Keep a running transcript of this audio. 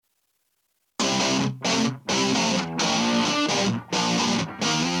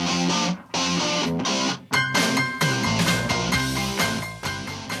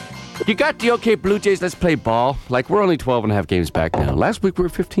You got the okay Blue Jays, let's play ball. Like, we're only 12 and a half games back now. Last week, we were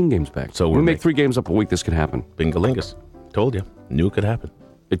 15 games back. So we make 3 games up a week, this could happen. Bingalingus. Told you. Knew it could happen.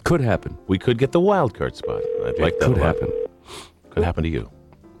 It could happen. We could get the wild card spot. I'd like that. Could happen. Could happen to you.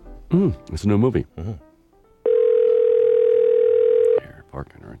 It's a new movie. You're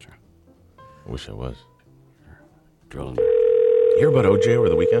parking, aren't you? I wish I was. Drilling. You hear about OJ over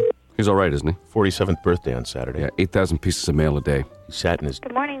the weekend? He's all right, isn't he? 47th birthday on Saturday. Yeah, 8,000 pieces of mail a day. He sat in his...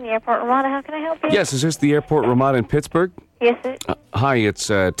 Good morning, the airport Ramada. How can I help you? Yes, is this the airport Ramada in Pittsburgh? Yes, sir. Hi, it's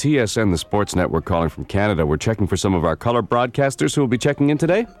TSN, the sports network, calling from Canada. We're checking for some of our color broadcasters who will be checking in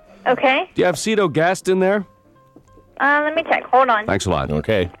today. Okay. Do you have Cito Gaston there? Let me check. Hold on. Thanks a lot.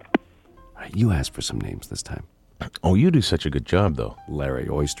 Okay. All right, you asked for some names this time. Oh, you do such a good job, though. Larry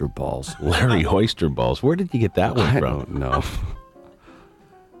Oysterbhalls. Larry Oysterbhalls. Where did you get that one I from? don't know.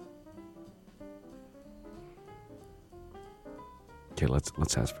 Okay,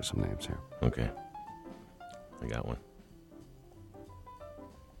 let's ask for some names here. Okay. I got one.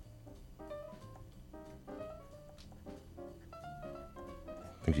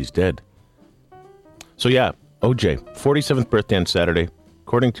 I think he's dead. So yeah, OJ, 47th birthday on Saturday.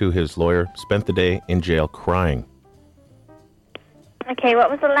 According to his lawyer, spent the day in jail crying. Okay, what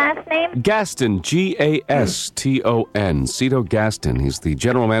was the last name? Gaston, Gaston. Cito Gaston. He's the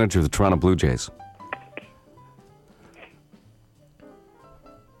general manager of the Toronto Blue Jays.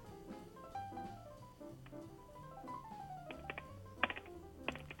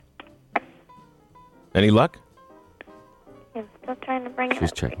 Any luck? I'm still trying to bring She's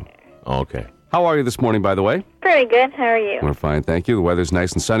it up. checking. Oh, okay. How are you this morning, by the way? Pretty good. How are you? We're fine, thank you. The weather's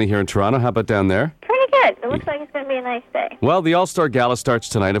nice and sunny here in Toronto. How about down there? Pretty good. It looks like it's going to be a nice day. Well, the All-Star Gala starts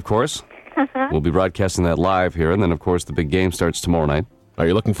tonight, of course. We'll be broadcasting that live here, and then, of course, the big game starts tomorrow night. Are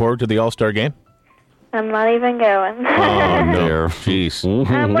you looking forward to the All-Star game? I'm not even going. Oh, no. There. Jeez.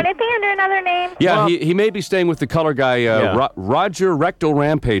 Would it be under another name? Yeah, Well- he may be staying with the color guy, Yeah. Roger Rectal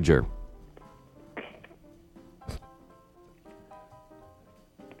Rampager.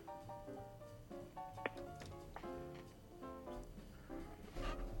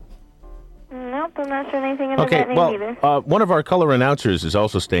 Nope, I'm not sure anything under Okay, that name well, either. one of our color announcers is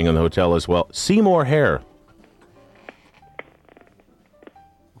also staying in the hotel as well. Seymour Hare.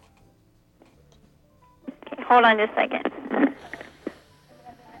 Okay, hold on just a second.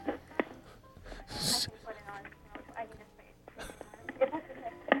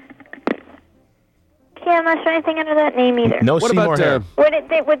 Okay, I'm not sure anything under that name either. No What Seymour about Hare.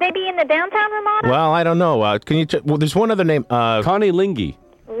 Would they be in the downtown Ramada? Well, I don't know. Can you? Well, there's one other name. Connie Lingy?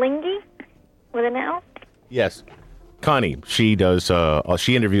 Lingy? With an L? Yes, Connie. She does.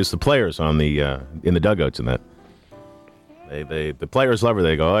 She interviews the players on the in the dugouts and that. The players love her.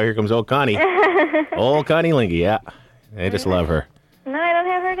 They go, oh, here comes old Connie, old Connie Lingy. Yeah, they just love her. No, I don't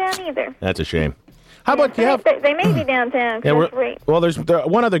have her down either. That's a shame. How about you have? They may be downtown. Yeah, That's great. well, there's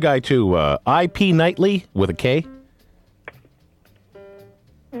one other guy too. IP Knightley with a K.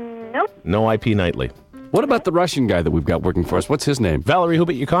 Nope. No IP Knightley. What about the Russian guy that we've got working for us? What's his name? Valerie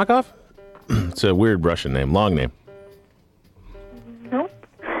Hubert-Yakakov? It's a weird Russian name, long name. Nope.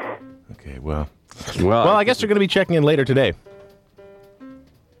 Okay, well, Well, I guess they're going to be checking in later today.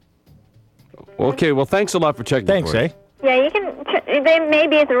 Okay, well, thanks a lot for checking. Thanks, for us. eh? Yeah, you can. They may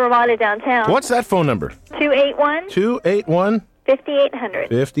be at the Ramada downtown. What's that phone number? 281 281 5800.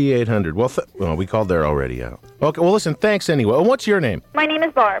 5800. Well, we called there already. Yeah. Okay. Well, listen. Thanks anyway. And what's your name? My name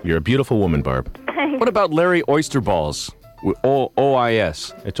is Barb. You're a beautiful woman, Barb. What about Larry Oysterbhalls?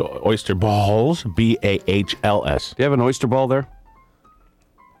 O-I-S. It's Oysterbhalls. Bahls. Do you have an oyster ball there?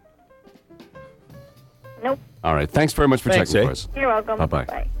 Nope. All right. Thanks very much for Thanks, checking eh? for us. You're welcome. Bye-bye.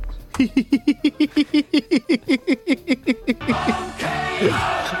 Bye.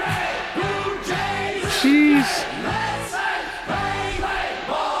 Jeez.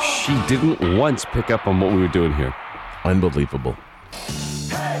 She didn't once pick up on what we were doing here. Unbelievable.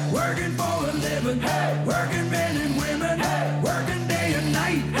 Hey, working for a living. Hey, working